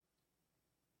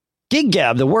Gig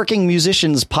Gab, the Working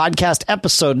Musicians Podcast,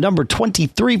 episode number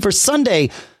 23 for Sunday,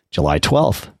 July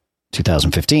 12th,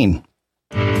 2015.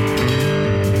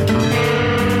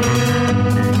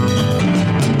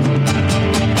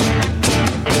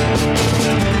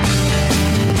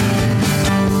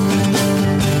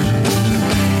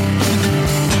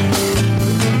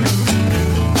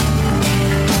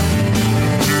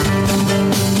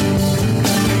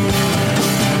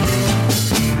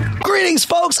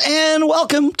 Folks, and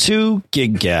welcome to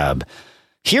Gig Gab.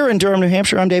 Here in Durham, New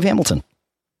Hampshire, I'm Dave Hamilton.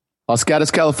 Los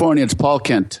Gatos, California, it's Paul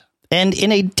Kent. And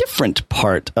in a different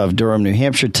part of Durham, New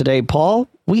Hampshire today, Paul,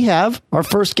 we have our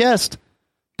first guest,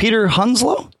 Peter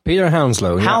Hounslow? Peter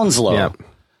Hounslow. Yeah. Hounslow. Yeah.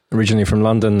 Originally from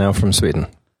London, now from Sweden.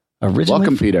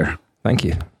 Welcome, Peter. Thank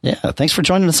you. Yeah, thanks for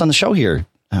joining us on the show here.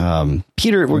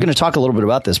 Peter, we're going to talk a little bit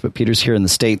about this, but Peter's here in the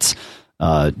States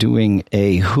doing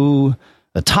a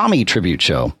Tommy tribute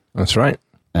show. That's right.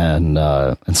 And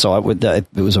so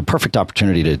it was a perfect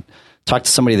opportunity to talk to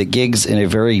somebody that gigs in a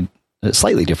very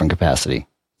slightly different capacity.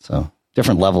 So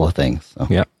different level of things. So,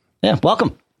 yeah.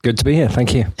 Welcome. Good to be here.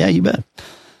 Thank you. Yeah, you bet.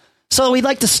 So we'd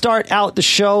like to start out the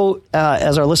show,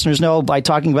 as our listeners know, by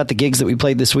talking about the gigs that we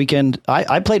played this weekend.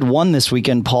 I played one this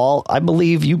weekend, Paul. I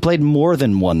believe you played more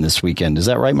than one this weekend. Is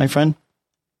that right, my friend?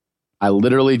 I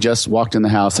literally just walked in the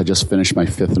house. I just finished my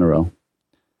fifth in a row.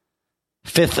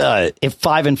 Fifth,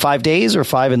 5 in 5 days or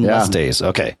 5 in less days?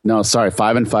 Okay. No, sorry,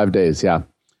 5 in 5 days. Yeah.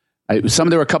 There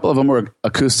were a couple of them were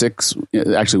acoustics.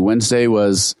 Actually, Wednesday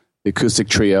was the acoustic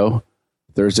trio.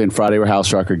 Thursday and Friday were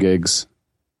house rocker gigs.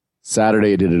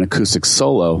 Saturday I did an acoustic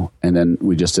solo, and then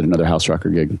we just did another house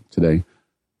rocker gig today.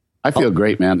 I feel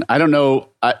great, man. I don't know.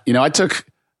 I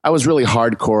was really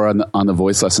hardcore on the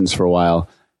voice lessons for a while,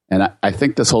 and I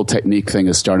think this whole technique thing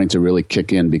is starting to really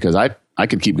kick in because I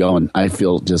could keep going. I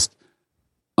feel just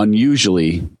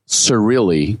unusually,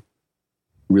 surreally,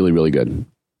 really, really good.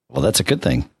 Well, that's a good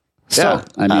thing. Yeah, so,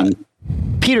 I mean,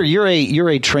 Peter, you're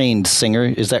a trained singer.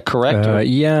 Is that correct?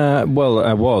 Yeah. Well,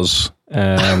 I was.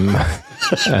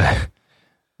 I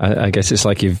guess it's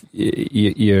like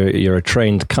you're a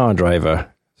trained car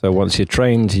driver. So once you're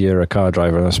trained, you're a car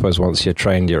driver, and I suppose once you're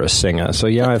trained, you're a singer. So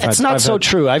yeah, It's not so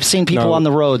true. I've seen people on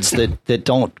the roads that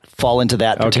don't fall into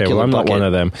that particular I'm bucket. not one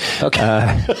of them.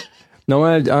 Okay. No,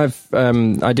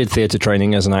 I did theatre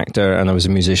training as an actor, and I was a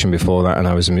musician before that, and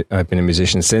I've been a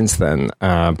musician since then.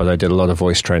 But I did a lot of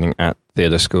voice training at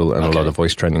theatre school and a lot of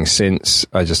voice training since.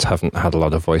 I just haven't had a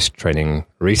lot of voice training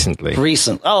recently.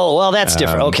 Oh, well, that's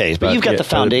different. Okay, but you've got the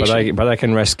foundation. But I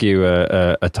can rescue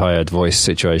a tired voice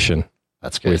situation.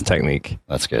 That's good. With technique.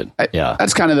 That's good. Yeah.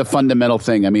 That's kind of the fundamental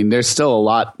thing. I mean, there's still a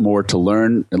lot more to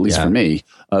learn, at least for me,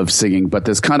 of singing. But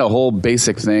this kind of whole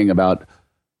basic thing about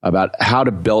how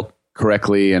to belt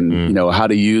correctly and how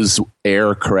to use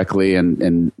air correctly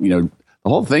and the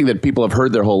whole thing that people have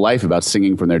heard their whole life about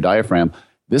singing from their diaphragm.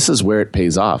 This is where it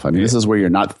pays off. I mean, this is where you're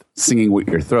not singing with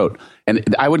your throat.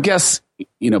 And I would guess,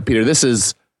 Peter, this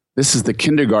is the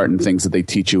kindergarten things that they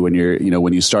teach you when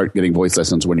when you start getting voice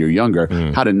lessons when you're younger,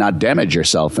 how to not damage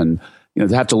yourself. And to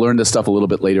have to learn this stuff a little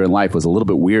bit later in life was a little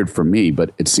bit weird for me,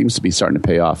 but it seems to be starting to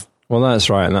pay off. Well, that's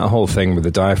right. And that whole thing with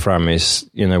the diaphragm is,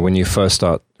 when you first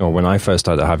start, or when I first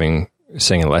started having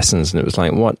singing lessons, and it was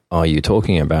like, what are you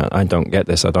talking about? I don't get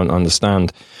this. I don't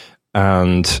understand.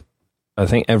 And I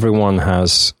think everyone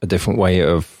has a different way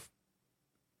of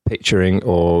picturing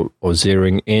or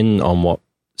zeroing in on what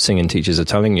singing teachers are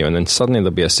telling you. And then suddenly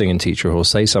there'll be a singing teacher who'll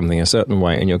say something a certain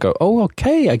way, and you'll go, oh,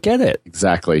 okay, I get it.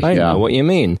 Exactly. I know what you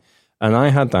mean. And I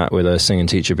had that with a singing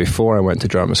teacher before I went to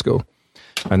drama school.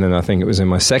 And then I think it was in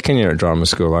my second year at drama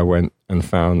school, I went and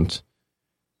found...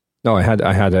 No, I had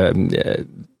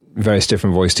various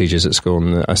different voice teachers at school,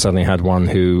 and I suddenly had one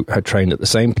who had trained at the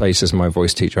same place as my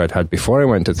voice teacher I'd had before I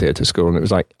went to theatre school, and it was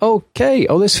like, okay,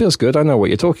 this feels good. I know what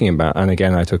you're talking about. And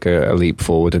again, I took a leap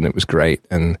forward, and it was great.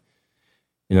 And,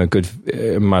 good.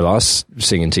 My last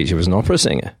singing teacher was an opera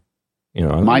singer.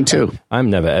 Mine too.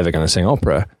 I'm never, ever going to sing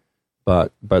opera,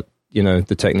 but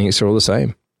the techniques are all the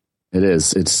same. It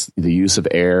is. It's the use of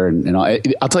air. And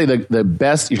I'll tell you the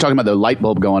best, you're talking about the light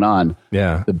bulb going on.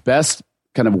 Yeah. The best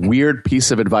kind of weird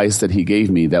piece of advice that he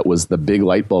gave me that was the big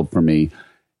light bulb for me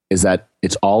is that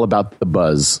it's all about the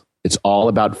buzz. It's all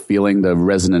about feeling the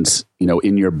resonance,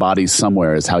 in your body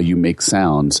somewhere is how you make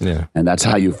sounds. Yeah. And that's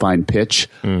how you find pitch.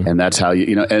 And that's how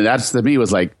and that's to me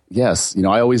was like, yes,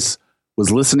 I always was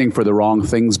listening for the wrong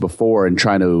things before and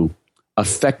trying to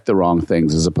affect the wrong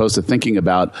things, as opposed to thinking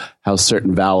about how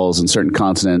certain vowels and certain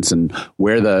consonants and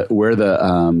where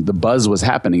the buzz was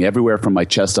happening everywhere from my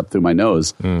chest up through my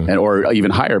nose, or even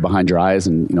higher behind your eyes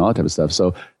and all that type of stuff.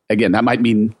 So again, that might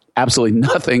mean absolutely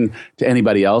nothing to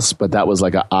anybody else, but that was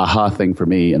like a aha thing for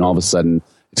me. And all of a sudden,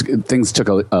 things took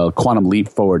a quantum leap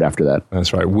forward after that.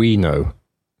 That's right. We know.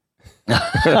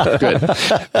 Good.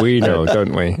 We know,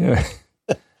 don't we?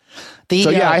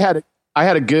 I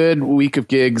had a good week of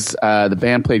gigs. The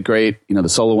band played great. You know, the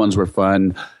solo ones were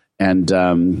fun. And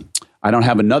I don't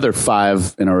have another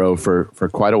 5 in a row for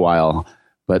quite a while.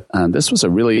 But this was a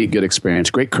really good experience.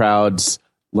 Great crowds,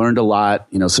 learned a lot.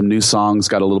 You know, some new songs,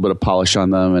 got a little bit of polish on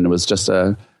them. And it was just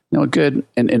a good,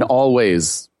 and in all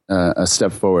ways, a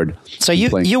step forward. So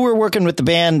you were working with the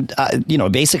band,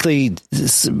 basically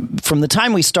from the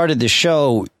time we started the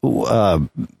show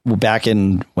back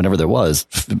in whenever there was,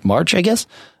 March, I guess.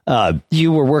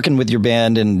 You were working with your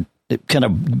band and kind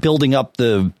of building up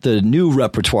the new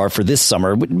repertoire for this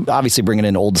summer, obviously bringing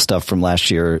in old stuff from last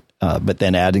year, but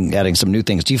then adding some new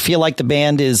things. Do you feel like the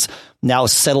band is now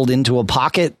settled into a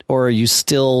pocket, or are you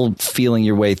still feeling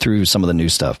your way through some of the new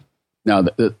stuff? No,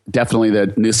 definitely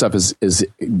the new stuff is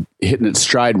hitting its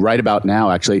stride right about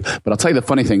now, actually. But I'll tell you the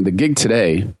funny thing. The gig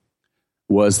today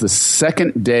was the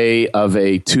second day of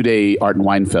a 2-day art and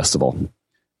wine festival.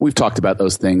 We've talked about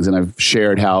those things, and I've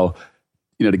shared how,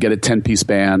 to get a 10-piece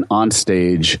band on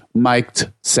stage,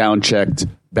 mic'd, sound checked,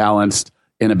 balanced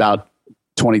in about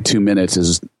 22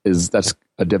 minutes that's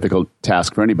a difficult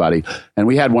task for anybody. And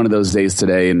we had one of those days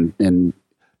today, and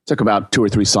took about 2 or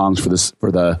 3 songs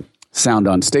for the sound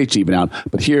on stage to even out.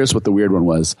 But here's what the weird one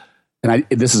was. And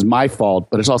this is my fault,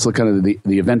 but it's also kind of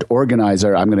the event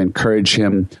organizer. I'm going to encourage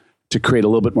him to create a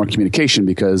little bit more communication,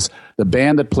 because the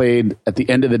band that played at the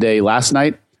end of the day last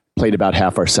night played about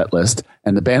half our set list.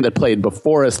 And the band that played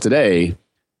before us today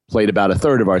played about a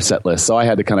third of our set list. So I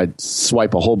had to kind of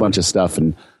swipe a whole bunch of stuff.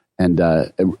 And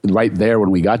right there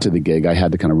when we got to the gig, I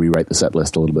had to kind of rewrite the set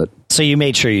list a little bit. So you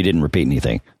made sure you didn't repeat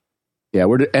anything. Yeah,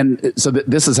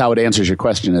 this is how it answers your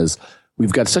question. Is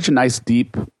we've got such a nice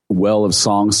deep well of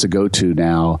songs to go to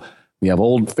now. We have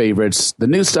old favorites, the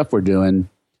new stuff we're doing.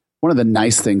 One of the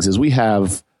nice things is we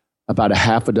have about a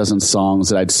half a dozen songs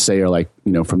that I'd say are like,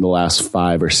 from the last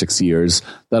 5 or 6 years,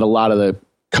 that a lot of the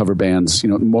cover bands,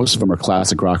 most of them are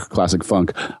classic rock or classic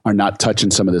funk, are not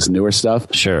touching some of this newer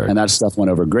stuff. Sure. And that stuff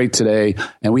went over great today.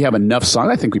 And we have enough songs.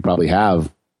 I think we probably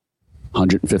have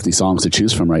 150 songs to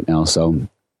choose from right now. So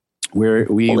we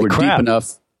were deep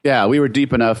enough. Yeah, we were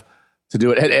deep enough to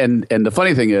do it. And the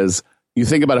funny thing is, you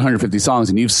think about 150 songs,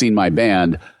 and you've seen my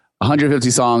band. 150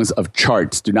 songs of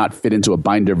charts do not fit into a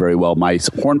binder very well. My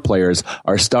horn players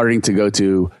are starting to go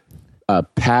to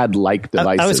pad-like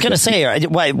devices. I was going to say,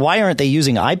 why aren't they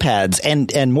using iPads?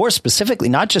 And more specifically,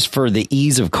 not just for the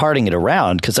ease of carting it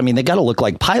around, because they got to look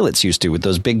like pilots used to with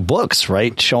those big books,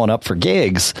 right, showing up for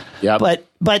gigs. Yeah.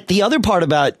 But the other part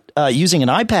about using an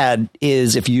iPad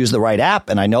is if you use the right app,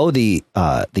 and I know the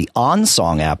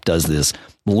OnSong app does this,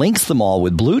 links them all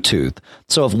with Bluetooth.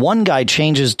 So if one guy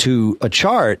changes to a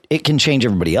chart, it can change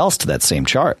everybody else to that same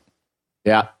chart.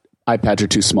 Yeah, iPads are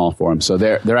too small for them. So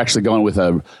they're actually going with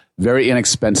a very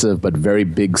inexpensive but very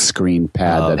big screen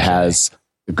pad that has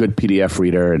a good PDF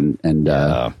reader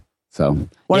so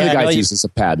one of the guys uses a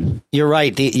pad. You're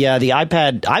right. The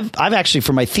iPad. I've actually,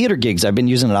 for my theater gigs, I've been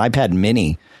using an iPad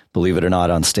Mini, believe it or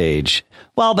not, on stage.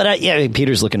 Well, but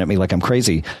Peter's looking at me like I'm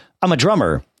crazy. I'm a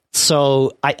drummer.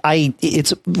 So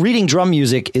it's reading drum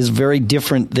music is very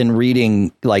different than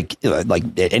reading like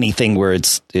anything where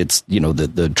it's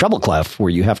the treble clef where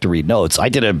you have to read notes. I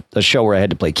did a show where I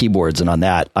had to play keyboards, and on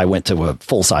that I went to a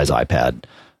full size iPad,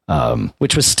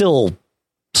 which was still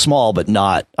small, but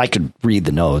I could read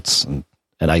the notes. And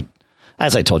I,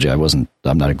 as I told you,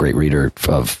 I'm not a great reader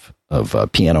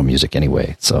of piano music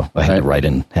anyway. So I had to write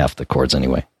in half the chords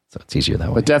anyway. So it's easier that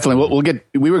way. But definitely,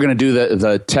 we were going to do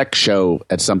the tech show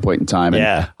at some point in time.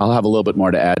 And I'll have a little bit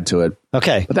more to add to it.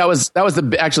 Okay. But that was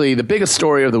the biggest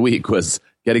story of the week was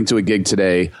getting to a gig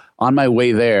today. On my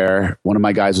way there, one of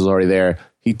my guys was already there.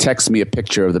 He texted me a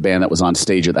picture of the band that was on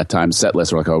stage at that time, set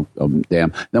list. We're like, oh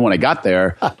damn. And then when I got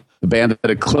there, the band that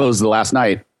had closed the last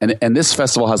night, and this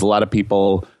festival has a lot of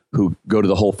people who go to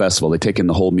the whole festival. They take in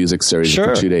the whole music series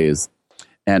for 2 days.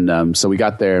 And so we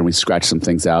got there and we scratched some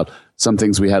things out. Some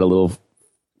things we had a little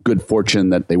good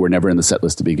fortune that they were never in the set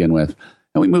list to begin with.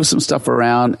 And we moved some stuff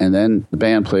around, and then the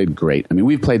band played great. I mean,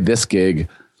 we've played this gig,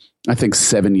 I think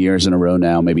 7 years in a row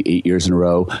now, maybe 8 years in a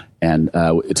row. And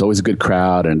it's always a good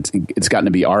crowd, and it's gotten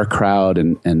to be our crowd.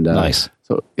 And nice.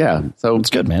 So, yeah. So it's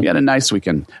good, man. We had a nice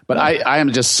weekend. But I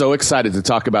am just so excited to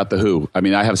talk about The Who. I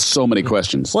mean, I have so many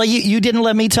questions. Well, you didn't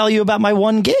let me tell you about my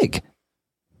one gig.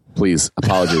 Please,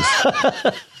 apologies.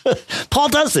 Paul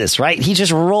does this, right? He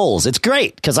just rolls. It's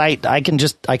great because I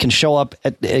can show up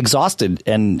exhausted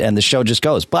and the show just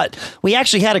goes. But we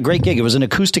actually had a great gig. It was an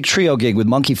acoustic trio gig with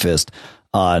Monkey Fist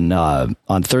on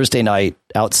Thursday night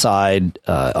outside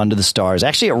under the stars.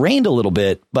 Actually, it rained a little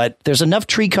bit, but there's enough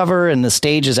tree cover and the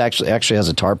stage is actually has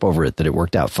a tarp over it that it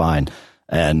worked out fine.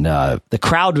 And the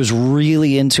crowd was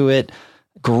really into it.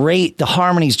 Great. The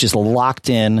harmonies just locked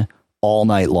in all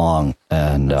night long.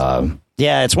 And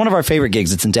yeah, it's one of our favorite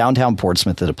gigs. It's in downtown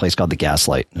Portsmouth at a place called the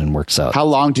Gaslight and works out. How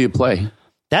long do you play?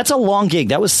 That's a long gig.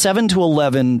 That was 7 to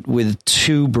 11 with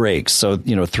 2 breaks. So,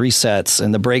 3 sets,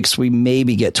 and the breaks, we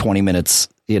maybe get 20 minutes,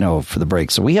 for the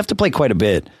break. So we have to play quite a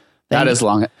bit. That is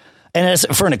long. And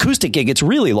for an acoustic gig, it's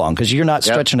really long because you're not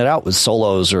stretching it out with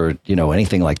solos or,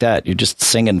 anything like that. You're just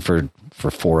singing for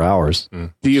 4 hours.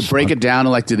 Do you break it down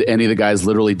and did any of the guys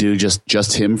literally do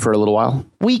just him for a little while?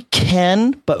 We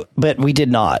can, but we did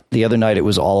not. The other night, it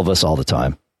was all of us all the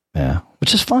time. Yeah.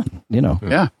 Which is fun,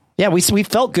 Yeah. Yeah, we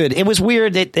felt good. It was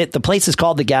weird. The place is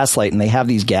called the Gaslight, and they have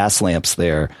these gas lamps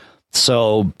there.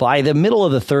 So by the middle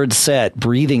of the third set,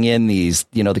 breathing in these,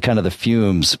 the kind of the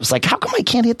fumes, it was like, how come I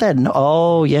can't hit that? No,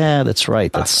 oh, yeah, that's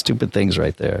right. That's stupid things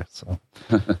right there. So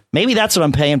maybe that's what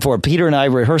I'm paying for. Peter and I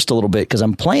rehearsed a little bit because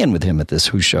I'm playing with him at this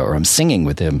Who show, or I'm singing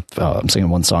with him. I'm singing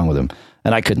one song with him,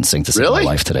 and I couldn't sing to save my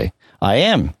life today. I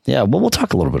am. Yeah, well, we'll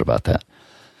talk a little bit about that.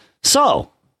 So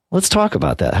let's talk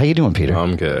about that. How you doing, Peter?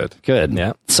 I'm good. Good.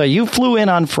 Yeah. So you flew in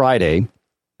on Friday.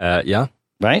 Yeah.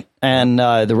 Right? And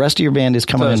the rest of your band is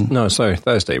coming in. No, sorry,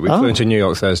 Thursday. We flew into New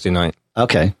York Thursday night.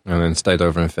 Okay. And then stayed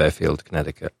over in Fairfield,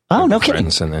 Connecticut. Oh, no kidding.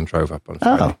 And then drove up on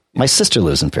Friday. Oh, my sister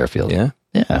lives in Fairfield. Yeah?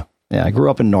 Yeah. Yeah, I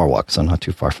grew up in Norwalk, so not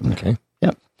too far from there. Okay.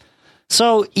 Yep.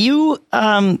 So you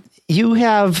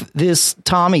have this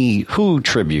Tommy Who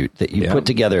tribute that you put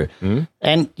together. Mm-hmm.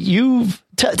 And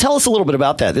tell us a little bit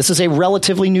about that. This is a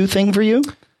relatively new thing for you?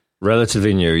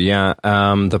 Relatively new, yeah.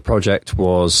 The project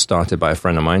was started by a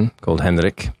friend of mine called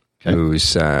Henrik,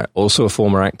 who's also a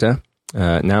former actor,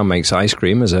 now makes ice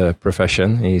cream as a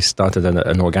profession. He started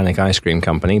an organic ice cream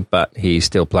company, but he's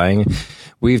still playing.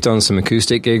 We've done some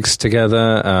acoustic gigs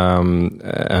together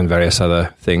and various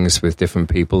other things with different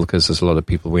people because there's a lot of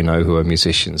people we know who are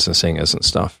musicians and singers and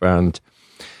stuff. And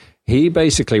he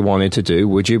basically wanted to do,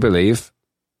 would you believe,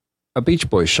 a Beach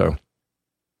Boys show.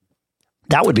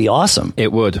 That would be awesome.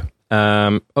 It would.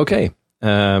 Okay.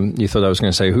 You thought I was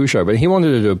going to say Who show, but he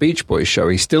wanted to do a Beach Boys show.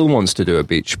 He still wants to do a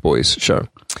Beach Boys show.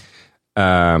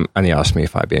 And he asked me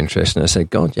if I'd be interested. And I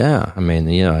said, God, yeah. I mean,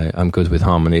 I'm good with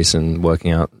harmonies and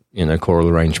working out, choral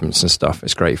arrangements and stuff.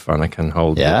 It's great fun. I can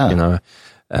hold it, yeah.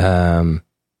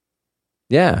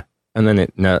 And then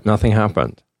nothing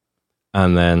happened.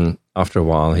 And then after a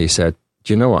while, he said,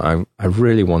 do you know what? I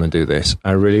really want to do this.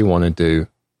 I really want to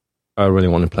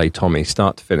play Tommy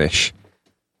start to finish,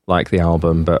 like the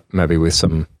album, but maybe with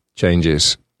some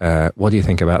changes. What do you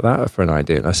think about that for an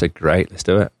idea? And I said, great, let's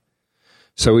do it.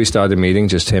 So we started meeting,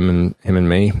 just him and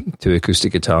me, 2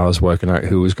 acoustic guitars, working out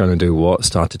who was going to do what,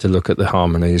 started to look at the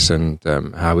harmonies and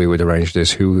how we would arrange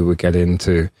this, who we would get in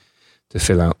to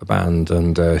fill out the band,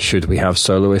 and should we have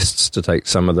soloists to take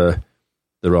some of the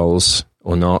roles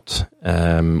or not?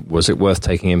 Was it worth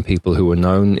taking in people who were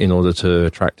known in order to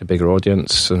attract a bigger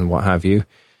audience and what have you?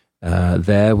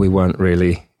 There we weren't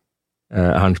really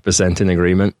 100% in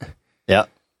agreement. Yeah.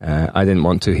 I didn't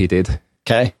want to, he did.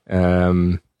 Okay.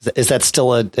 Is that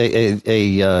still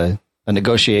a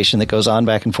negotiation that goes on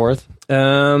back and forth?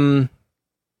 Yeah.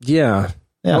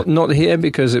 Not here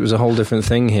because it was a whole different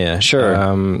thing here.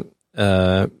 Sure.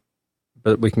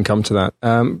 But we can come to that.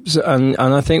 And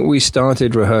I think we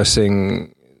started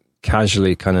rehearsing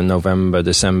casually kind of November,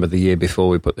 December, the year before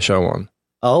we put the show on.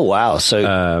 Oh, wow. So,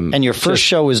 and your first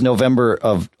show is November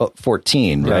of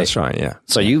 14, right? That's right, yeah.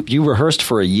 So you rehearsed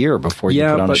for a year before you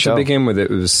put on a show. Yeah, but to begin with,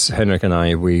 it was Henrik and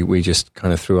I, we just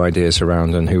kind of threw ideas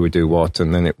around and who would do what,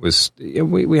 and then it was,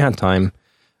 we had time,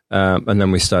 and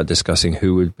then we started discussing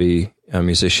who would be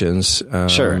musicians.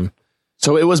 Sure.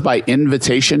 So it was by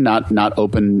invitation, not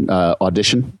open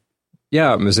audition?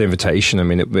 Yeah, it was the invitation. I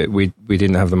mean, we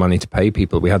didn't have the money to pay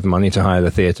people. We had the money to hire the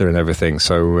theater and everything,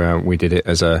 so we did it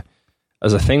as a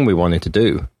thing we wanted to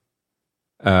do.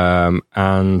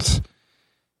 And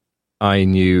I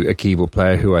knew a keyboard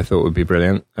player who I thought would be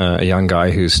brilliant, a young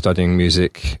guy who's studying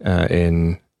music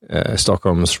in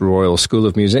Stockholm's Royal School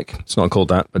of Music. It's not called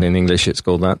that, but in English it's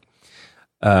called that.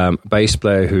 Bass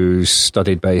player who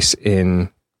studied bass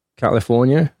in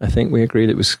California. I think we agreed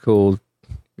it was called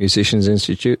Musicians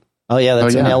Institute. Oh, yeah,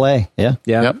 that's in LA. Yeah.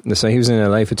 Yeah. Yep. So he was in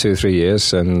LA for 2 or 3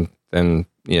 years, and then,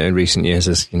 in recent years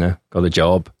has, got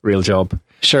a real job.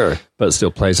 Sure. But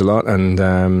still plays a lot.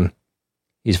 And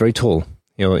he's very tall.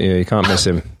 You can't miss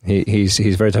him. He's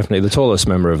very definitely the tallest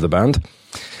member of the band,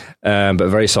 but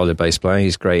very solid bass player.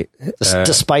 He's great.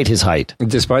 Despite his height.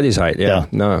 Despite his height, yeah.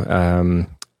 No.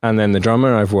 And then the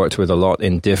drummer I've worked with a lot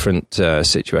in different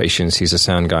situations. He's a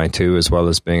sound guy too, as well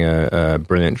as being a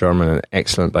brilliant drummer and an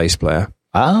excellent bass player.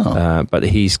 Oh. But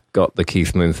he's got the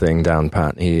Keith Moon thing down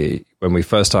pat. When we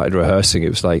first started rehearsing, it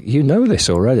was like, you know this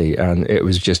already. And it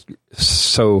was just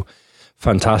so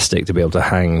fantastic to be able to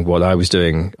hang what I was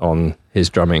doing on his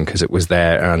drumming because it was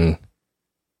there and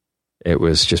it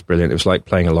was just brilliant. It was like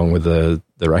playing along with the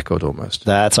record almost.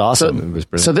 That's awesome. It was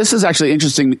brilliant. So this is actually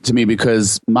interesting to me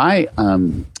because my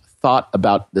thought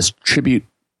about this tribute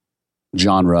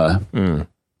genre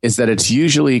is that it's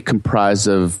usually comprised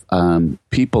of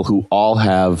people who all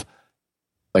have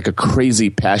like a crazy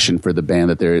passion for the band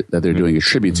that they're doing a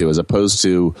tribute to, as opposed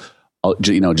to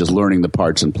just learning the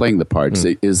parts and playing the parts.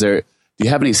 Do you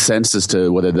have any sense as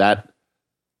to whether that,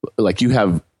 like, you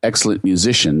have excellent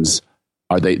musicians?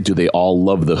 Do they all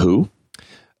love the Who?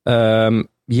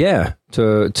 Yeah,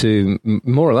 to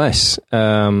more or less.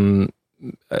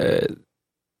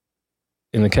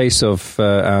 In the case of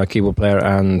our keyboard player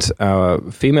and our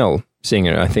female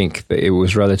singer, I think that it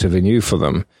was relatively new for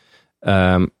them.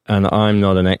 And I'm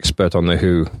not an expert on the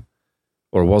Who,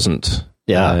 or wasn't.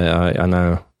 Yeah, I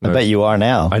know. I bet you are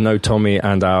now. I know Tommy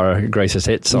and our greatest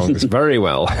hit songs very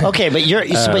well. Okay, but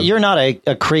you're not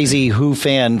a crazy Who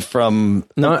fan from.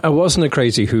 No, I wasn't a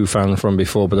crazy Who fan from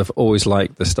before, but I've always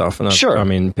liked the stuff. And sure. I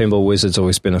mean, Pinball Wizard's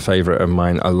always been a favorite of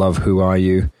mine. I love Who Are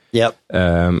You? Yep.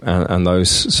 And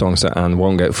those songs and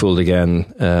Won't Get Fooled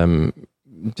Again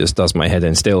just does my head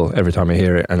in still every time I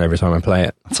hear it and every time I play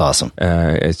it. That's awesome.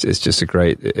 It's just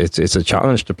it's a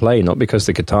challenge to play, not because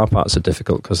the guitar parts are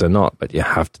difficult, because they're not, but you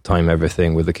have to time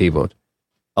everything with the keyboard.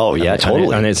 Oh yeah,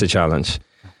 totally. And it's a challenge.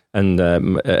 And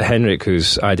Henrik,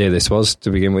 whose idea this was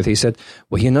to begin with, he said,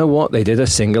 well, you know what? They did a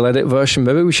single edit version.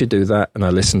 Maybe we should do that. And I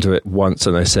listened to it once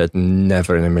and I said,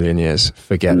 never in a million years.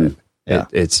 Forget it. Yeah.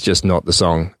 It's just not the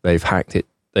song. They've hacked it.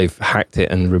 They've hacked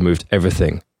it and removed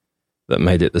everything that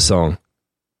made it the song.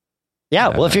 Yeah,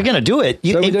 well, if you're going to do it,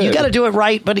 you got to do it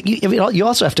right, but you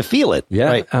also have to feel it. Yeah,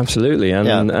 right? Absolutely.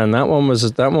 And that one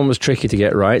was tricky to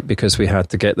get right because we had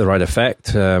to get the right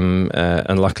effect.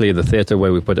 And luckily, the theater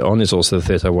where we put it on is also the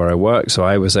theater where I work, so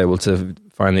I was able to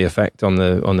find the effect on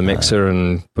the mixer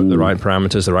and put the right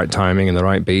parameters, the right timing, and the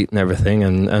right beat and everything,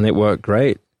 and it worked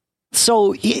great.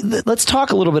 So let's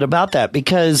talk a little bit about that,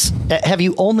 because have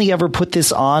you only ever put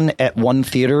this on at one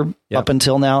theater up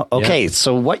until now? Okay,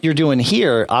 so what you're doing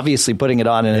here, obviously putting it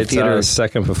on in a theater. It's our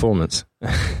second performance.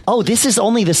 Oh, this is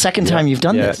only the second time you've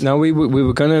done this? No, we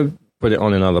were going to put it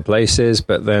on in other places,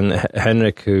 but then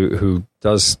Henrik, who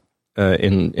does,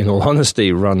 in all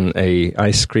honesty, run a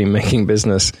ice cream making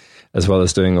business, as well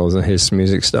as doing all his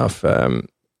music stuff,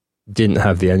 didn't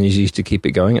have the energy to keep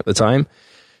it going at the time.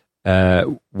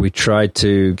 We tried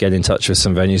to get in touch with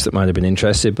some venues that might have been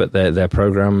interested, but their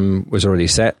program was already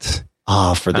set.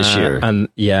 For this year. And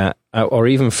or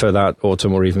even for that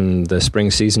autumn or even the spring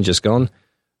season just gone.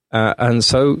 And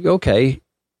so,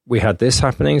 we had this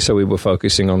happening, so we were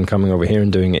focusing on coming over here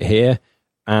and doing it here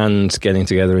and getting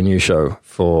together a new show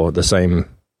for the same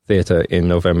theater in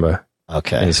November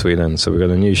in Sweden. So we've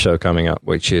got a new show coming up,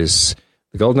 which is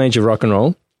The Golden Age of Rock and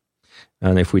Roll.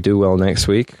 And if we do well next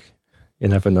week, you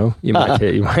never know. You might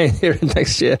hear it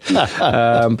next year.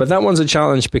 But that one's a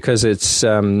challenge because it's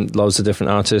loads of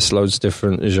different artists, loads of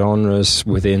different genres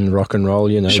within rock and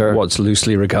roll. What's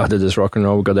loosely regarded as rock and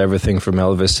roll. We've got everything from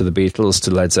Elvis to the Beatles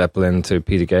to Led Zeppelin to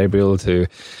Peter Gabriel to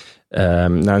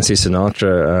Nancy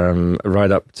Sinatra,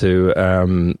 right up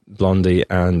to Blondie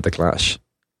and The Clash.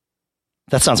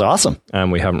 That sounds awesome. And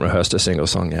we haven't rehearsed a single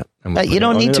song yet. You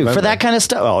don't need to for that kind of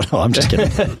stuff. Oh, no, I'm just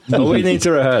kidding. No, we need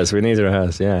to rehearse.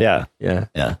 Yeah.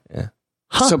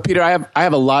 Huh. So, Peter, I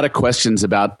have a lot of questions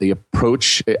about the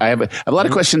approach. I have a lot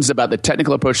of questions about the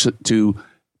technical approach to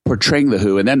portraying the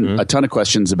Who, and then a ton of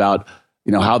questions about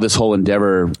how this whole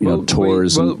endeavor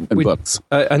tours and books.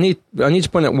 I need to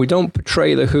point out we don't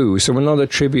portray the Who, so we're not a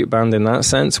tribute band in that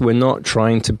sense. We're not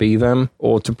trying to be them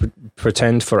or to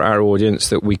pretend for our audience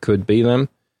that we could be them.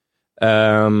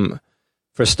 For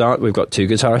a start, we've got 2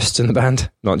 guitarists in the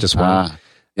band, not just one.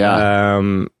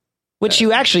 Which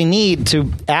you actually need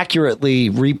to accurately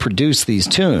reproduce these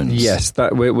tunes. Yes,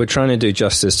 we're trying to do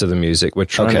justice to the music. We're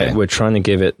trying to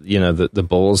give it, the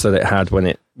balls that it had when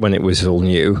it was all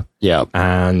new. Yeah,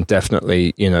 and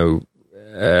definitely,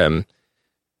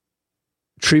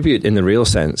 tribute in the real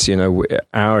sense.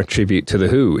 Our tribute to the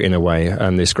Who in a way,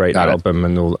 and this great album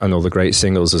and all the great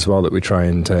singles as well that we try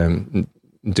and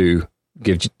do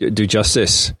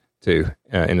justice to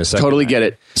in the second. Totally get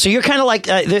it. So you're kind of like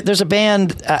there's a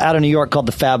band out of New York called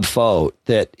the Fab Four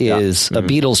that is a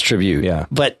Beatles tribute. Yeah,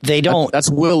 but they don't. That's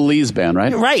Will Lee's band,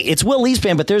 right? Right, it's Will Lee's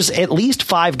band, but there's at least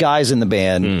 5 guys in the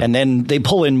band, and then they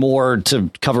pull in more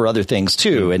to cover other things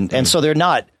too, and so they're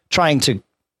not trying to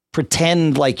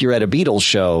pretend like you're at a Beatles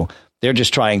show. They're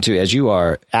just trying to, as you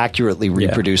are, accurately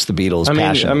reproduce the Beatles.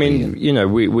 I mean, you know,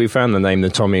 we found the name, the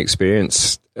Tommy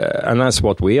Experience, and that's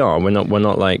what we are. We're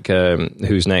not like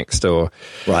Who's Next or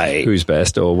Who's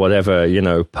Best or whatever, you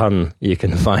know, pun you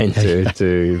can find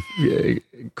to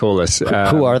call us.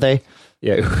 Who are they?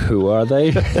 Yeah, who are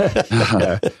they?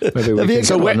 Yeah, maybe we can.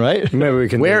 So right? Maybe we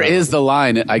can. Where is the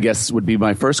line? I guess would be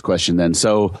my first question then.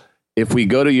 So if we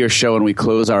go to your show and we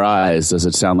close our eyes, does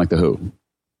it sound like the Who?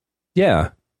 Yeah.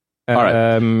 All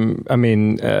right. I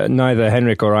mean, neither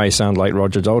Henrik or I sound like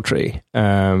Roger Daltrey.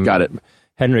 Got it.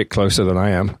 Henrik closer than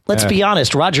I am. Let's be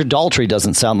honest. Roger Daltrey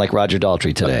doesn't sound like Roger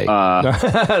Daltrey today.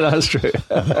 That's true.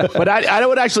 But I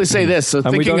would actually say this. So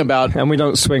and we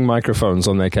don't swing microphones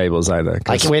on their cables either.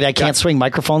 I can't swing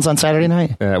microphones on Saturday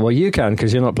night. Well, you can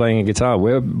because you're not playing a guitar.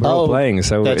 We're all playing,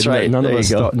 so that's right. None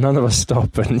of us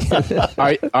stop.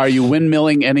 Are you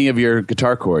windmilling any of your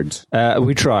guitar chords?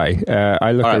 We try.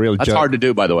 I look a real jerk. That's hard to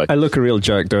do, by the way. I look a real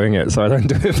jerk doing it, so I don't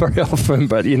do it very often.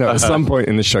 But you know, at some point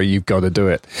in the show, you've got to do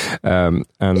it.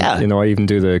 You know, I even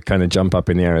do the kind of jump up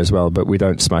in the air as well, but we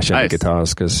don't smash any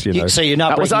guitars because, you know. So you're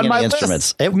not breaking any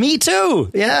instruments. Me too.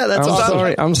 Yeah, that's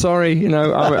awesome. I'm sorry. You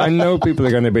know, I know people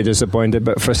are going to be disappointed,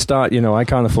 but for a start, you know, I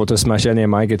can't afford to smash any of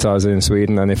my guitars in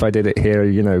Sweden. And if I did it here,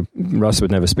 you know, Russ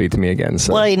would never speak to me again.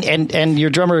 So. Well, and your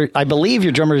drummer, I believe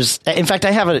your drummer's, in fact,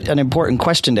 I have an important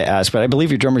question to ask, but I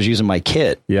believe your drummer's using my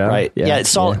kit. Yeah. Right. Yeah.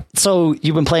 So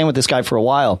you've been playing with this guy for a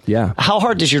while. Yeah. How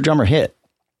hard does your drummer hit?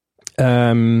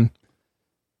 I'm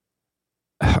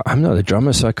not a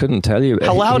drummer, so I couldn't tell you.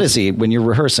 How loud is he when you're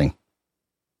rehearsing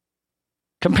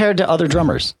compared to other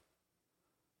drummers?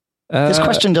 This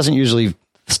question doesn't usually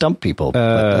stump people.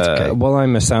 But that's okay. Well,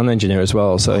 I'm a sound engineer as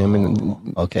well, so I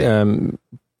mean, okay.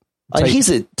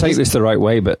 Take this the right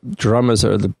way, but drummers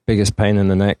are the biggest pain in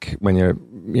the neck when you're,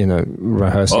 you know,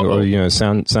 rehearsing or you know,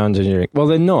 sound engineering. Well,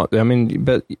 they're not. I mean,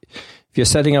 but if you're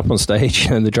setting up on stage,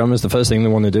 you know, the drummers, the first thing they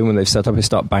want to do when they've set up is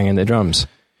start banging their drums.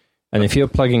 And if you're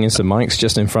plugging in some mics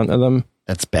just in front of them,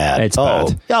 that's bad. It's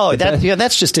bad. Oh,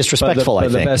 that's just disrespectful. But I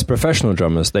think the best professional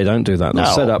drummers, they don't do that. They'll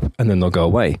set up and then they'll go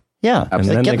away. Yeah, and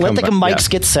then let the mics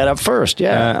get set up first.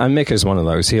 Yeah, and Mick is one of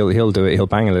those. He'll do it. He'll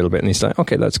bang a little bit, and he's like,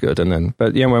 okay, that's good. And then,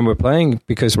 but yeah, when we're playing,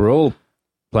 because we're all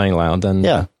playing loud,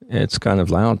 then it's kind of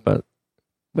loud, but.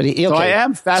 But so I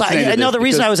am fascinated. The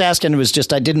reason I was asking was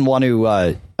just I didn't want to.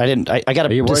 I got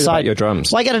to decide about your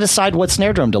drums. Well, I got to decide what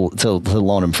snare drum to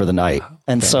loan him for the night,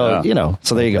 and you know.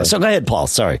 So there you go. So go ahead, Paul.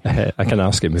 Sorry, I can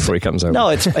ask him before he comes over. No,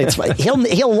 it's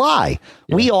he'll lie.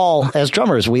 Yeah. We all as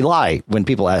drummers we lie when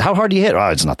people ask how hard do you hit. Oh,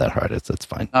 it's not that hard. It's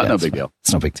fine. No big deal.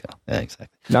 It's no big deal. Yeah, exactly.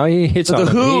 No, he hits hard.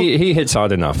 He hits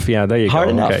hard enough. Yeah, there you go. Hard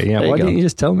enough. Okay, yeah. Why didn't you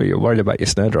just tell me you're worried about your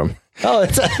snare drum? Oh,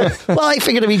 well, I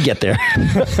figured we'd get there.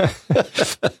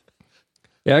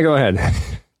 Yeah, go ahead.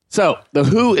 So the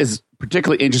Who is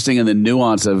particularly interesting in the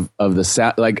nuance of the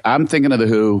sound. Like I'm thinking of the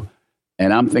Who,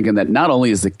 and I'm thinking that not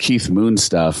only is the Keith Moon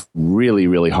stuff really,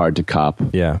 really hard to cop,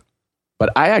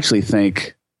 but I actually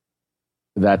think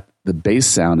that the bass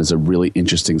sound is a really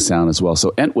interesting sound as well.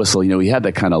 So Entwistle, you know, he had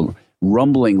that kind of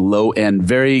rumbling low end,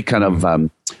 very kind of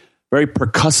very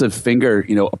percussive finger,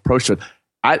 you know, approach to it.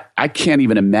 I can't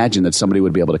even imagine that somebody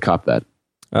would be able to cop that.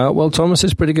 Well, Thomas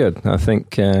is pretty good. I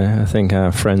think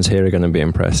our friends here are going to be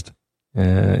impressed.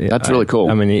 That's really cool.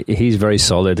 I mean, he's very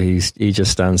solid. He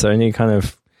just stands there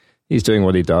and he's doing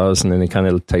what he does, and then he kind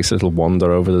of takes a little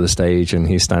wander over to the stage, and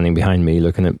he's standing behind me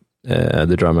looking at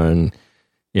the drummer, and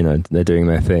you know they're doing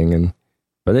their thing,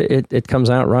 but it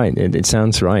comes out right. It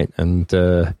sounds right, and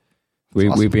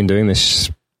we've been doing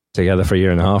this together for a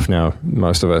year and a half now,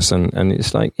 most of us, and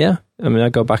it's like, yeah. I mean, I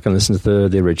go back and listen to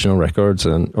the original records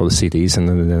or the CDs, and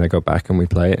then I go back and we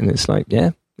play it, and it's like, yeah,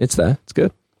 it's there. It's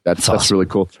good. That's really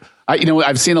cool.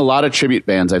 I've seen a lot of tribute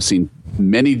bands. I've seen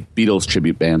many Beatles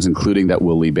tribute bands, including that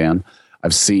Will Lee band.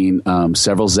 I've seen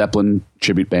several Zeppelin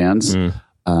tribute bands.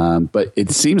 But it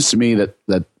seems to me that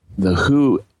the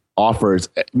Who offers,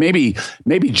 maybe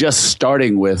just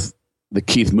starting with the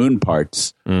Keith Moon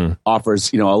parts,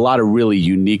 offers, you know, a lot of really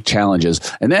unique challenges.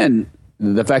 And then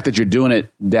the fact that you're doing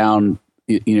it down,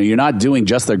 you know, you're not doing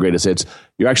just their greatest hits.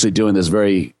 You're actually doing this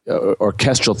very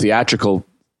orchestral, theatrical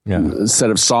set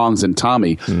of songs in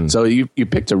Tommy. So you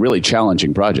picked a really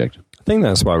challenging project. I think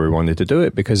that's why we wanted to do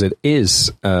it, because it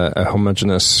is a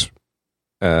homogeneous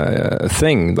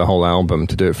thing, the whole album,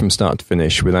 to do it from start to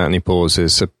finish without any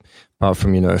pauses. So apart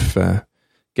from, if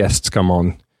guests come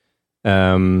on.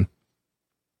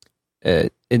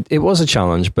 It was a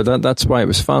challenge, but that's why it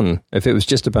was fun. If it was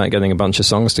just about getting a bunch of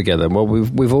songs together, well,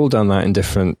 we've all done that in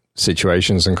different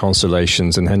situations and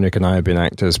constellations, and Henrik and I have been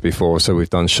actors before, so we've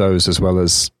done shows as well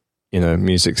as,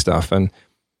 music stuff, and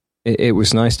it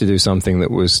was nice to do something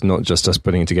that was not just us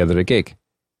putting together a gig.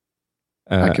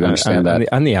 I can understand that.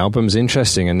 And the album's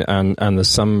interesting, and there's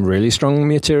some really strong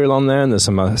material on there, and there's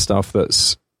some other stuff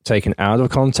that's taken out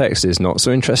of context is not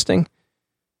so interesting.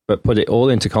 But put it all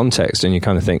into context, and you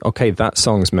kind of think, okay, that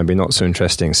song's maybe not so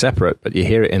interesting separate, but you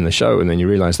hear it in the show, and then you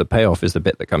realize the payoff is the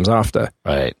bit that comes after,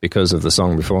 right? Because of the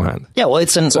song beforehand. Yeah, well,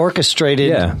 it's an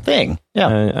orchestrated thing. Yeah,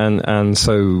 and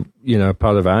so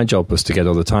part of our job was to get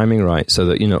all the timing right, so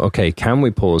that okay, can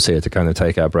we pause here to kind of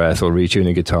take our breath, or retune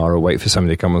a guitar, or wait for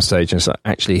somebody to come on stage and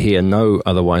actually hear? No,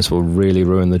 otherwise we'll really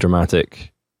ruin the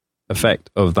dramatic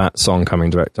effect of that song coming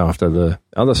direct after the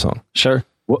other song. Sure.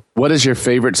 What is your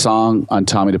favorite song on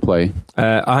Tommy to play?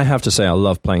 I have to say I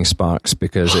love playing Sparks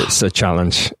because it's a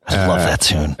challenge. I love that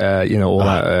tune.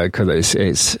 Because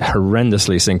it's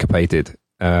horrendously syncopated.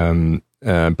 But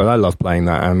I love playing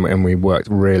that, and we worked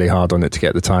really hard on it to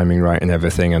get the timing right and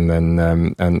everything. And then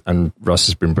and Russ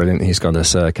has been brilliant. He's got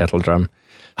us a kettle drum.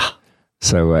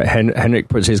 So Henrik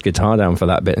puts his guitar down for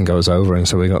that bit and goes over, and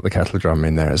so we got the kettle drum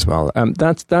in there as well.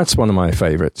 That's one of my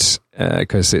favorites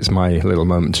because it's my little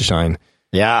moment to shine.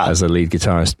 Yeah, as a lead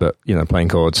guitarist, but playing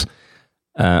chords,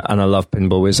 and I love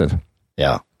Pinball Wizard.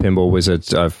 Yeah, Pinball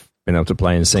Wizard. I've been able to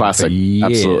play and sing Classic.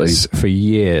 for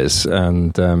years,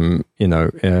 Absolutely.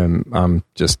 and I'm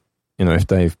just if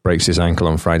Dave breaks his ankle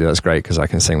on Friday, that's great because I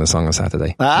can sing the song on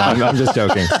Saturday. No, I'm just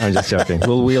joking.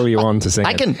 We'll wheel you on to sing.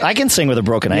 I can sing with a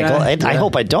broken ankle. I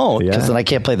hope I don't, because then I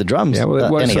can't play the drums. Yeah, well,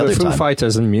 it works any for other Foo time.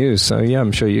 Fighters and Muse, so yeah,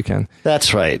 I'm sure you can.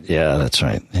 That's right. Yeah, that's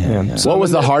right. Yeah. So what was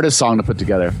the hardest song to put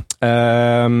together?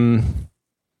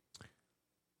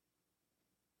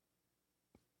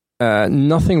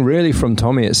 Nothing really from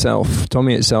Tommy itself.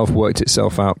 Tommy itself worked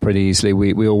itself out pretty easily.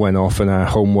 We all went off, and our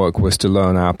homework was to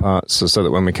learn our parts, so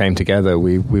that when we came together,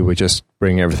 we were just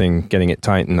bringing everything, getting it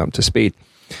tight and up to speed.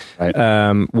 Right.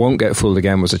 Won't Get Fooled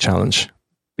Again was a challenge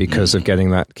because of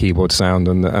getting that keyboard sound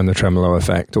and the tremolo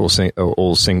effect all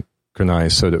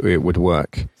synchronized so that it would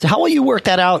work. So how will you work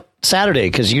that out Saturday?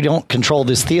 Because you don't control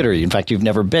this theater. In fact, you've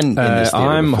never been in this theater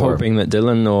I'm before. hoping that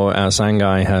Dylan or our sound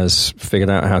guy has figured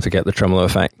out how to get the tremolo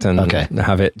effect and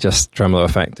have it just tremolo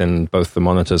effect in both the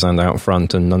monitors and out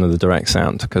front and none of the direct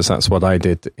sound, because that's what I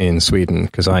did in Sweden,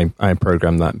 because I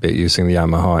programmed that bit using the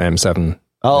Yamaha M7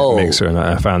 mixer, and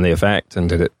I found the effect and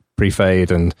did it pre-fade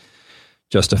and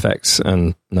just effects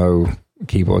and no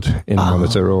keyboard in the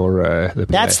monitor or the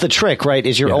PA. That's the trick, right?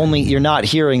 Is you're not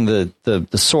hearing the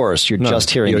source, you're just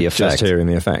hearing the effect. Just hearing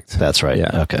the effect. That's right.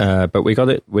 Yeah. Okay. But we got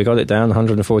it down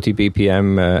 140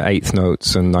 BPM, eighth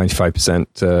notes and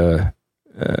 95%.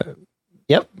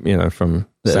 Yep. From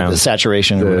sound, the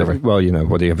saturation or whatever. Well,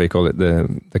 whatever they call it,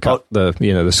 the cut,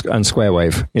 and square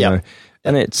wave. You know,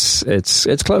 and it's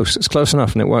close. It's close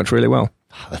enough, and it worked really well.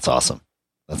 That's awesome.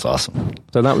 That's awesome.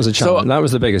 So that was a challenge. That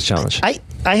was the biggest challenge. I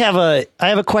have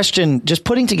a question. Just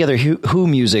putting together Who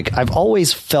music, I've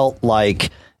always felt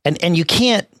like, and you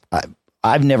can't.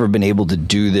 I've never been able to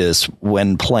do this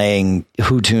when playing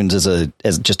Who tunes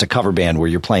as just a cover band where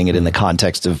you're playing it in the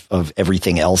context of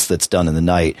everything else that's done in the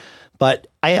night. But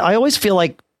I always feel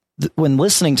like when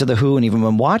listening to the Who and even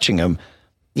when watching them,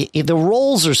 the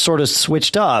roles are sort of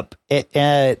switched up.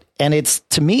 And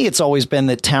to me, it's always been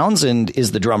that Townsend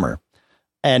is the drummer.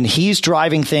 And he's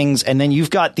driving things, and then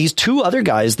you've got these two other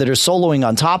guys that are soloing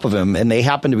on top of him, and they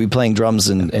happen to be playing drums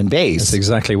and bass. That's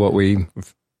exactly what we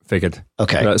figured.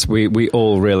 Okay. We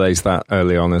all realized that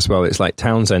early on as well. It's like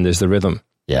Townsend is the rhythm.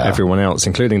 Yeah. Everyone else,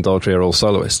 including Daltrey, are all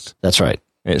soloists. That's right.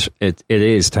 It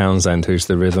is Townsend who's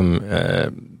the rhythm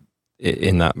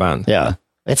in that band. Yeah.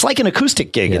 It's like an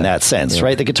acoustic gig in that sense,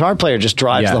 right? The guitar player just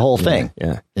drives the whole thing.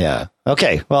 Yeah.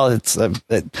 Okay. Well, it's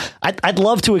I'd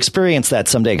love to experience that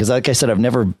someday, because, like I said, I've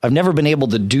never been able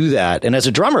to do that. And as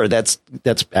a drummer, that's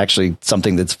actually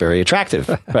something that's very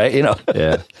attractive, right?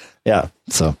 Yeah.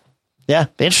 So, yeah,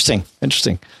 interesting.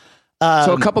 So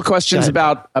a couple questions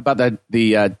about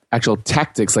the actual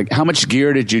tactics. Like, how much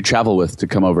gear did you travel with to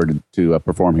come over to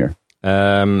perform here?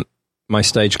 My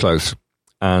stage clothes.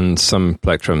 And some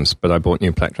plectrums, but I bought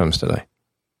new plectrums today.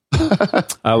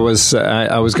 I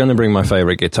was going to bring my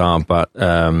favorite guitar, but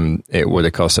it would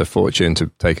have cost a fortune to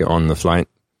take it on the flight.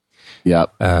 Yeah,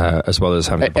 as well as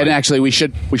having. And actually, we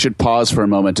should pause for a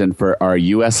moment, and for our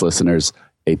U.S. listeners,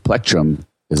 a plectrum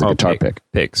is a guitar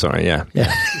pick. Sorry, yeah.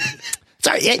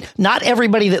 Sorry, not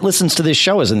everybody that listens to this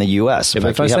show is in the U.S.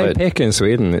 If I say pick in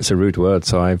Sweden, it's a rude word,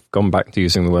 so I've gone back to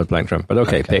using the word black drum. But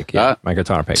okay. Pick, my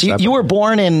guitar pick. So you were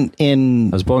born in...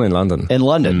 I was born in London. In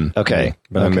London, okay.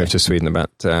 But I moved to Sweden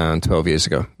about 12 years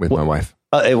ago with my wife.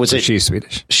 She's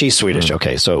Swedish. She's Swedish,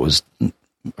 okay. So it was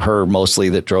her mostly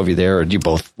that drove you there, or do you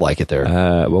both like it there?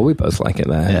 Well, we both like it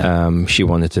there. Yeah. She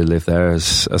wanted to live there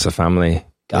as a family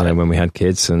when we had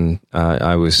kids, and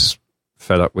I was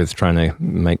fed up with trying to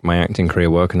make my acting career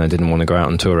work, and I didn't want to go out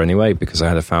on tour anyway because I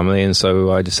had a family, and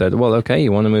so I just said, well, okay,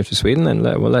 you want to move to Sweden, then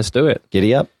let's do it.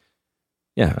 Giddy up.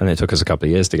 Yeah, and it took us a couple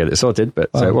of years to get it sorted, but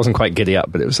so it wasn't quite giddy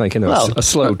up, but it was like a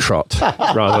slow trot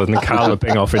rather than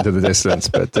galloping off into the distance.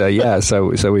 But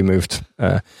so we moved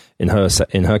in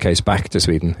her case back to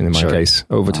Sweden, and in my case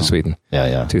over to Sweden.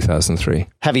 2003.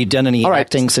 Have you done any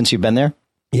acting since you've been there?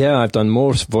 Yeah, I've done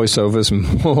more voiceovers,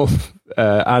 more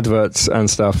adverts and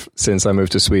stuff since I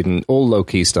moved to Sweden. All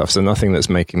low-key stuff, so nothing that's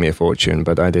making me a fortune,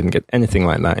 but I didn't get anything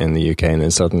like that in the UK, and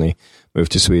then suddenly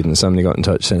moved to Sweden. Somebody got in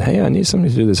touch and said, hey, I need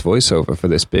somebody to do this voiceover for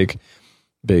this big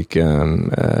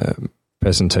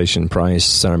presentation prize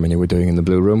ceremony we're doing in the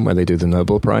Blue Room where they do the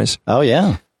Nobel Prize. Oh,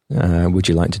 yeah. Would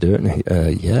you like to do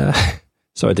it? Yeah.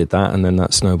 So I did that, and then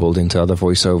that snowballed into other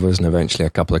voiceovers and eventually a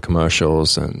couple of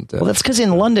commercials. And well, that's because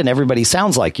in London, everybody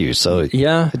sounds like you. So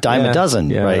a dime a dozen,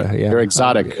 right? Yeah. You're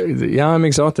exotic. I'm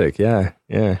exotic. Yeah.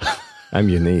 I'm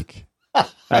unique.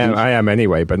 I am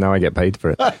anyway, but now I get paid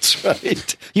for it. That's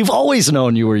right. You've always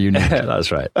known you were unique.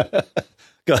 That's right.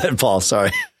 Go ahead, Paul.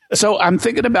 Sorry. So I'm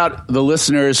thinking about the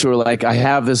listeners who are like, I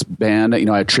have this band,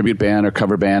 a tribute band or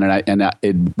cover band, and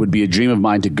it would be a dream of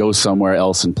mine to go somewhere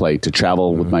else and play, to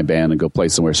travel with my band and go play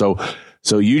somewhere. So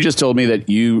you just told me that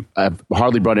you have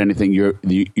hardly brought anything.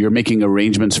 You're making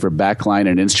arrangements for backline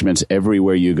and instruments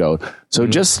everywhere you go. So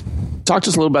just talk to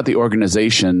us a little about the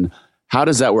organization. How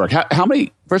does that work? How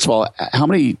many? First of all, how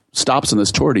many stops on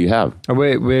this tour do you have?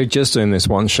 We're just doing this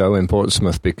one show in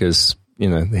Portsmouth because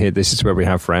this is where we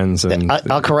have friends. And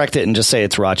I'll correct it and just say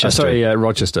it's Rochester.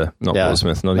 Rochester, not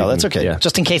Portsmouth. That's okay. Yeah.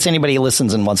 Just in case anybody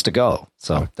listens and wants to go.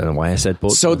 So I don't know why I said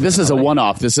Portsmouth. So this is a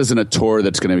one-off. This isn't a tour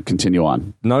that's going to continue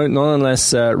on. No, not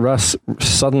unless Russ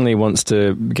suddenly wants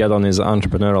to get on his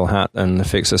entrepreneurial hat and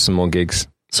fix us some more gigs.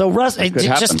 So Russ,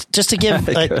 just to give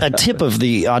a tip of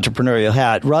the entrepreneurial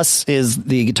hat, Russ is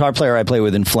the guitar player I play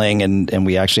with in Fling, and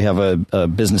we actually have a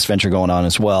business venture going on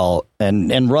as well.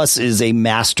 And Russ is a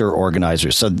master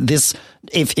organizer. So this,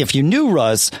 if you knew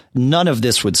Russ, none of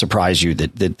this would surprise you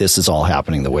that this is all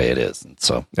happening the way it is. And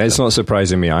so it's not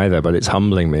surprising me either, but it's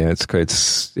humbling me. It's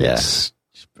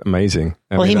amazing.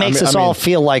 He makes us all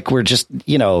feel like we're just,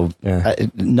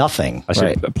 nothing.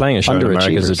 Playing a show in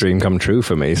America is a dream come true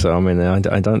for me. So, I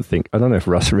don't know if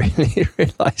Russ really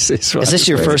realizes. Is this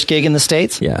your first gig in the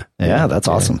States? Yeah. Yeah, that's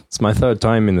awesome. It's my third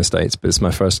time in the States, but it's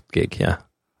my first gig. Yeah.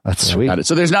 That's sweet.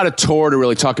 So there's not a tour to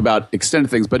really talk about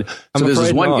extended things, but so there's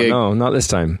this one gig. No, not this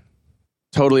time.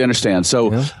 Totally understand.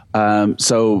 So,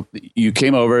 so you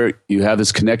came over, you have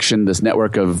this connection, this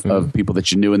network of people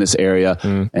that you knew in this area,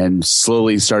 and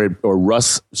slowly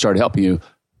Russ started helping you.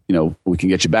 We can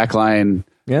get you backline,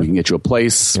 we can get you a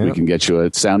place, we can get you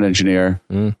a sound engineer.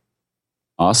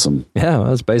 Awesome. Yeah, well,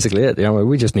 that's basically it.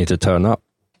 We just need to turn up.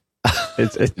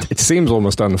 It seems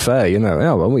almost unfair,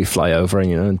 well, we fly over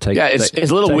and take. Yeah, it's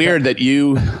a little weird that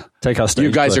you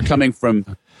guys are coming from.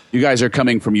 You guys are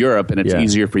coming from Europe, and it's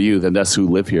easier for you than us who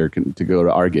live here to go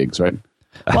to our gigs, right?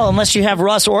 Well, unless you have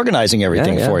Russ organizing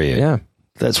everything for you. Yeah.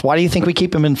 That's why do you think we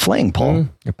keep him in Fling, Paul?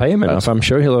 You pay him enough. I'm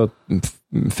sure he'll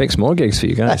fix more gigs for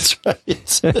you guys.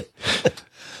 That's right.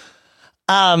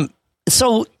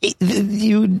 So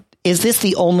is this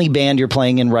the only band you're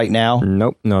playing in right now?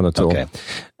 Nope, not at all. Okay.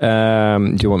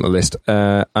 Do you want the list?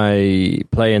 I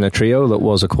play in a trio that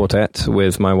was a quartet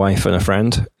with my wife and a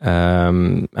friend,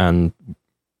 and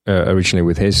originally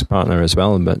with his partner as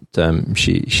well, but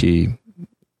she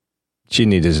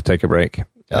needed to take a break.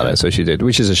 So she did,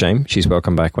 which is a shame. She's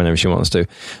welcome back whenever she wants to.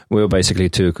 We were basically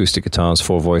 2 acoustic guitars,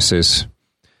 4 voices,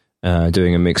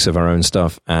 doing a mix of our own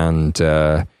stuff and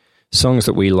songs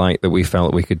that we liked that we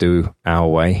felt we could do our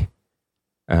way.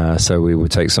 So we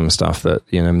would take some stuff that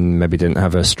maybe didn't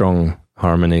have a strong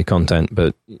harmony content,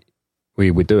 but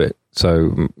we would do it. So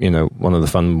one of the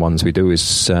fun ones we do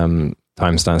is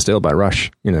Time Stands Still by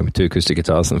Rush, with 2 acoustic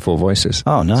guitars and 4 voices.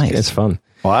 Oh, nice. It's fun.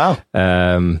 Wow.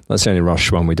 That's the only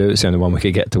Rush one we do. It's the only one we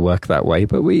could get to work that way.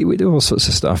 But we do all sorts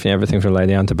of stuff. Everything from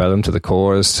Lady Antebellum to the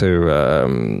Cores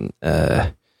to...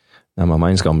 now my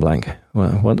mind's gone blank.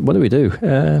 What do we do?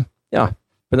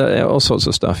 but all sorts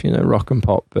of stuff, rock and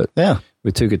pop, but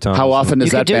with two guitars. How often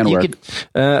does that band work?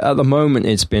 At the moment,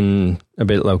 it's been a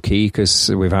bit low key because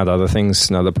we've had other things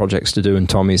and other projects to do, and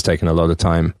Tommy's taken a lot of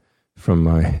time from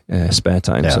my spare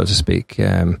time, so to speak.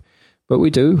 But we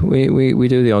do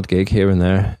the odd gig here and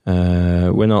there.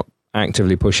 We're not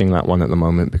actively pushing that one at the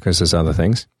moment because there's other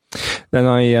things. Then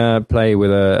I play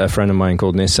with a friend of mine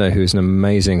called Nissa, who's an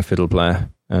amazing fiddle player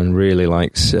and really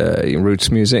likes roots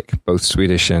music, both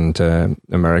Swedish and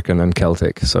American and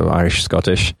Celtic, so Irish,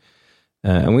 Scottish.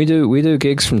 And we do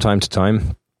gigs from time to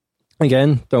time.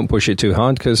 Again, don't push it too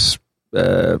hard because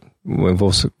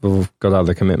we've got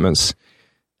other commitments.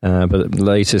 But the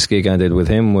latest gig I did with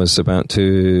him was let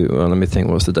me think,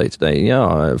 what's the date today?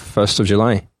 1st of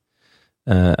July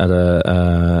at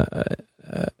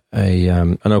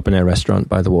an open air restaurant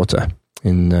by the water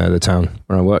in the town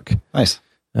where I work. Nice.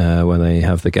 Where they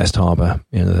have the guest harbour,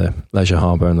 the leisure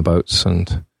harbour and the boats.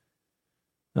 And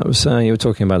that was, you were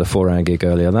talking about a 4-hour gig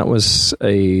earlier. That was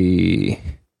a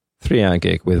 3-hour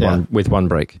gig with one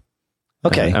break.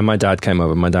 Okay. And my dad came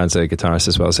over. My dad's a guitarist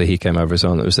as well, so he came over as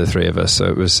well. And it was the three of us. So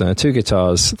it was 2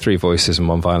 guitars, 3 voices, and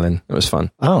 1 violin. It was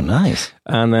fun. Oh, nice.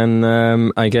 And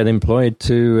then I get employed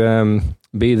to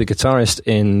be the guitarist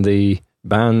in the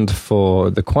band for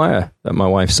the choir that my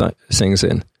wife sings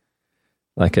in.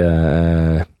 Like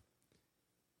they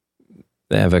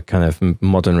have a kind of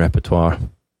modern repertoire,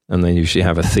 and they usually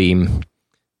have a theme.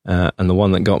 And the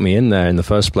one that got me in there in the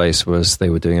first place was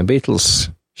they were doing a Beatles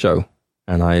show,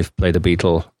 and I've played a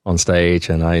Beatle on stage,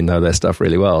 and I know their stuff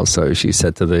really well. So she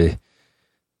said to the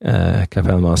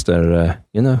Kapellmaster,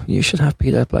 you should have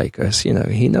Peter play because he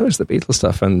knows the Beatles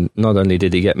stuff. And not only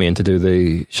did he get me in to do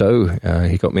the show,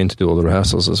 he got me in to do all the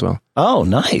rehearsals as well. Oh,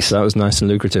 nice! So that was nice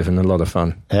and lucrative and a lot of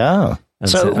fun. Yeah. And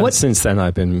since then,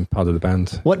 I've been part of the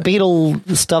band. What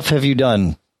Beatle stuff have you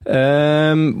done?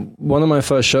 One of my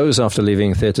first shows after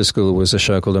leaving theatre school was a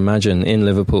show called Imagine in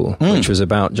Liverpool, which was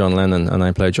about John Lennon, and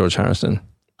I played George Harrison.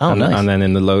 Oh, nice. And then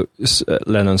in the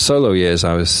Lennon solo years,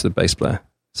 I was the bass player.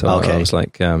 So I was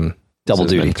like double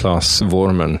duty. Klaas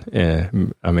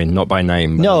Voorman. I mean, not by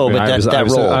name. But I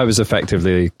role. I was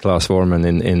effectively Klaas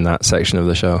Voorman in that section of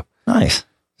the show. Nice.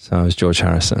 So I was George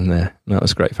Harrison there. That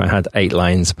was great. I had 8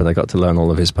 lines, but I got to learn all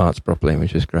of his parts properly,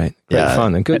 which was great. Great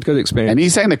fun and good experience. And he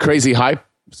sang the crazy high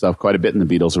stuff quite a bit in the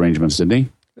Beatles arrangements, didn't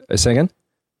he? Say again?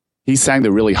 He sang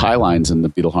the really high lines in the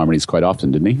Beatle harmonies quite often,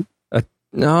 didn't he?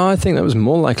 No, I think that was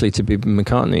more likely to be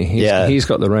McCartney. He's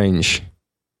got the range.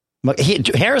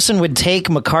 Harrison would take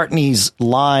McCartney's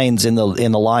lines in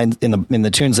the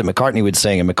tunes that McCartney would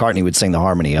sing, and McCartney would sing the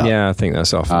harmony up. Yeah, I think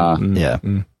that's often. Yeah.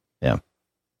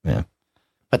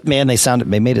 But man, they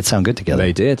made it sound good together.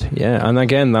 They did, yeah. And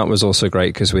again, that was also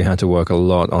great because we had to work a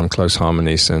lot on close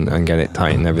harmonies and get it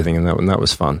tight and everything, and that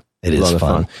was fun. It is a lot of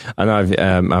fun. And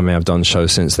I've done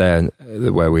shows since then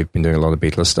where we've been doing a lot of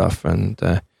Beatles stuff, and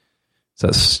so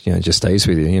that's just stays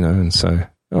with you, and so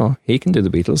he can do the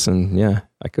Beatles, and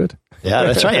I could. Yeah,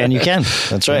 that's right, and you can.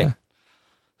 That's right. Yeah.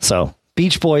 So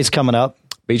Beach Boys coming up.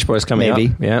 Beach Boys coming up.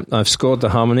 Yeah, I've scored the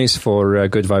harmonies for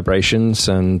Good Vibrations,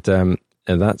 and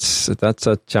that's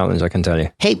a challenge, I can tell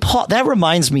you. Hey, Paul, that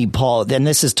reminds me, Paul, and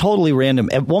this is totally random.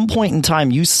 At one point in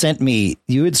time, you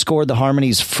had scored the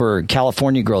harmonies for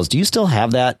California Girls. Do you still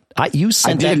have that? I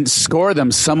didn't score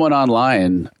them. Someone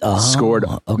online scored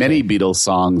many Beatles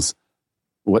songs.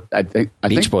 I think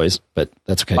Beach Boys, but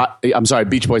that's okay. I'm sorry,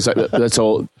 Beach Boys. That's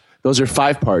all. Those are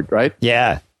 5-part, right?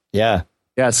 Yeah.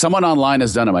 Someone online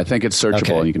has done them. I think it's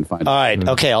searchable and you can find it. All right.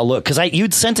 Okay, I'll look because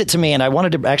you'd sent it to me and I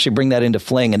wanted to actually bring that into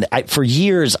Fling, and for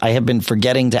years I have been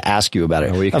forgetting to ask you about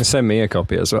it. Well, you can send me a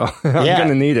copy as well. I'm going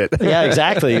to need it. Yeah,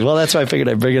 exactly. Well, that's why I figured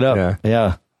I'd bring it up.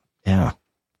 Yeah.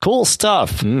 Cool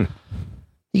stuff. You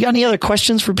got any other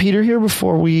questions for Peter here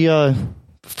before we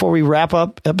wrap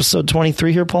up episode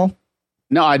 23 here, Paul?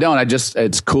 No, I don't.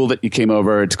 It's cool that you came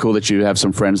over. It's cool that you have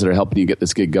some friends that are helping you get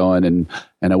this gig going. And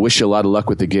I wish you a lot of luck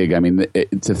with the gig. I mean,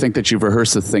 to think that you've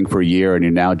rehearsed the thing for a year and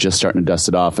you're now just starting to dust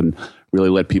it off and really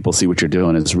let people see what you're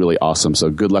doing is really awesome. So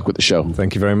good luck with the show.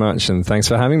 Thank you very much. And thanks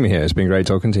for having me here. It's been great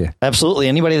talking to you. Absolutely.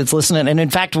 Anybody that's listening. And in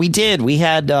fact, we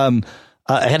had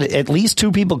I had at least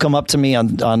 2 people come up to me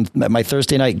on my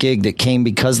Thursday night gig that came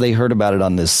because they heard about it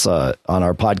on this on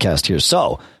our podcast here.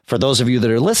 So for those of you that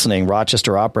are listening,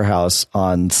 Rochester Opera House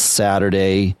on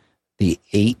Saturday, the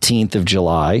 18th of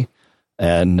July,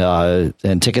 and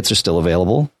tickets are still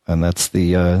available. And that's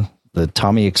the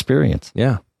Tommy Experience.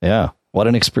 Yeah. What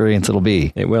an experience it'll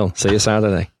be. It will. See you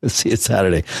Saturday. See you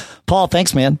Saturday. Paul,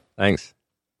 thanks, man. Thanks.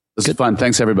 This is fun.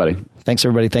 Thanks, everybody. Thanks,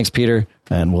 everybody. Thanks, Peter.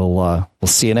 And we'll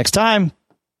see you next time.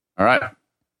 All right.